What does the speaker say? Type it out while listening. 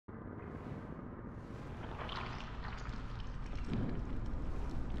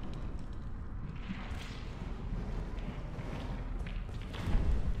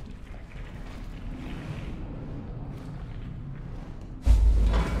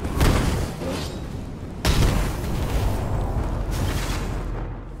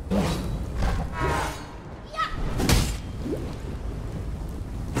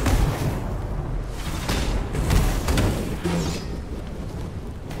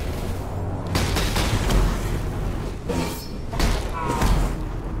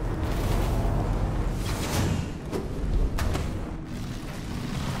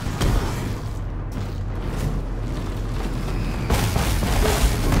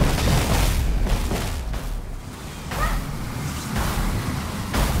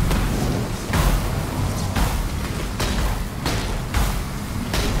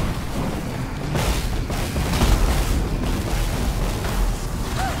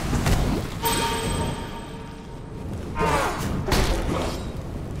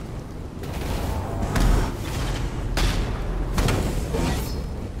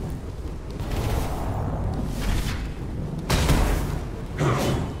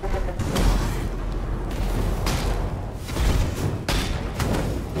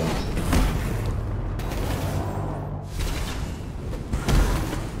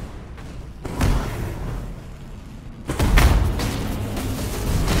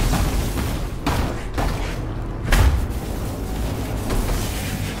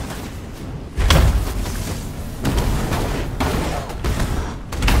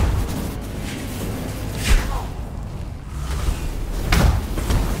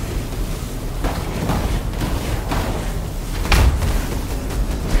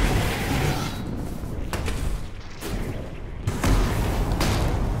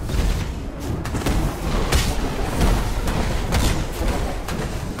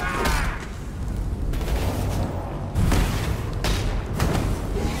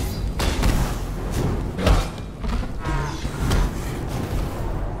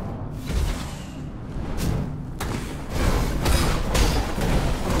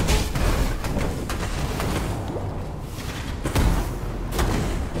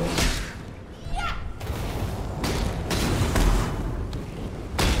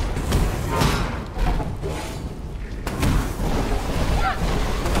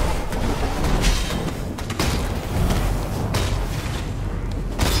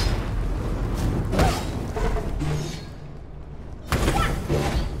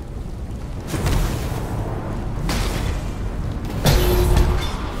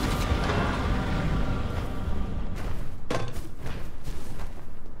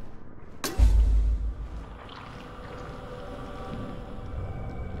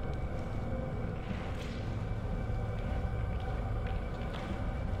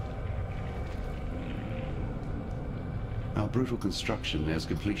Our brutal construction nears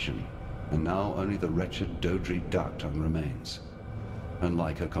completion, and now only the wretched Dodri Darktongue remains.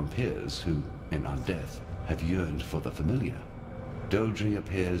 Unlike her compeers who, in undeath, have yearned for the familiar, Dodri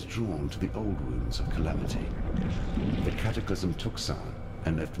appears drawn to the old wounds of calamity. The cataclysm took some,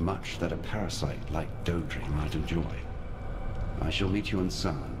 and left much that a parasite like Dodri might enjoy. I shall meet you in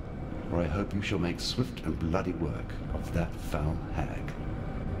Sarn, where I hope you shall make swift and bloody work of that foul hag.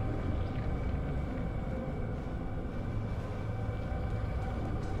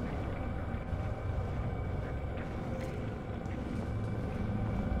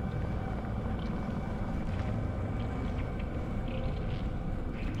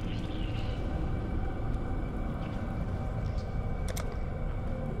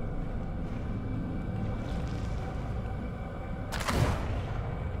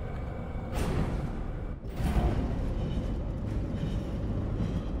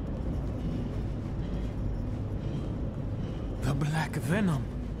 Black venom.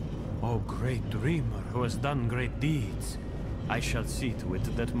 O great dreamer who has done great deeds. I shall see to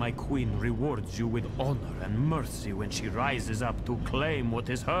it that my queen rewards you with honor and mercy when she rises up to claim what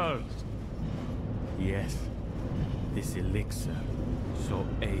is hers. Yes, this elixir, so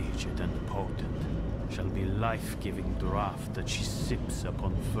aged and potent, shall be life-giving draught that she sips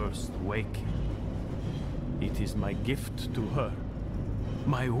upon first waking. It is my gift to her,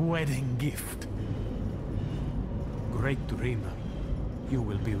 my wedding gift. Great dreamer, you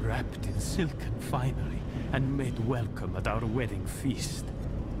will be wrapped in silken finery and made welcome at our wedding feast.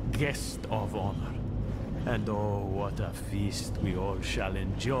 Guest of honor. And oh, what a feast we all shall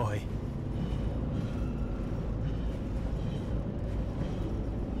enjoy.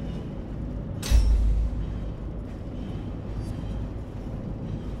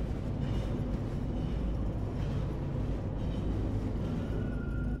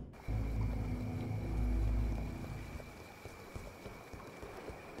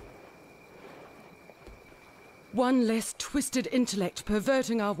 One less twisted intellect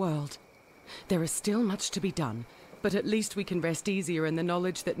perverting our world. There is still much to be done, but at least we can rest easier in the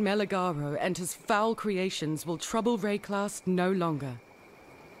knowledge that Maligaros and his foul creations will trouble Wraeclast no longer.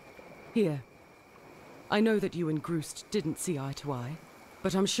 Here. I know that you and Groost didn't see eye to eye,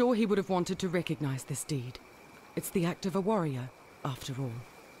 but I'm sure he would have wanted to recognize this deed. It's the act of a warrior, after all.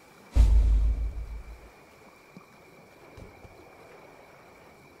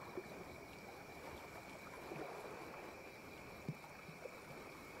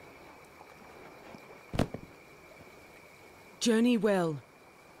 Journey well.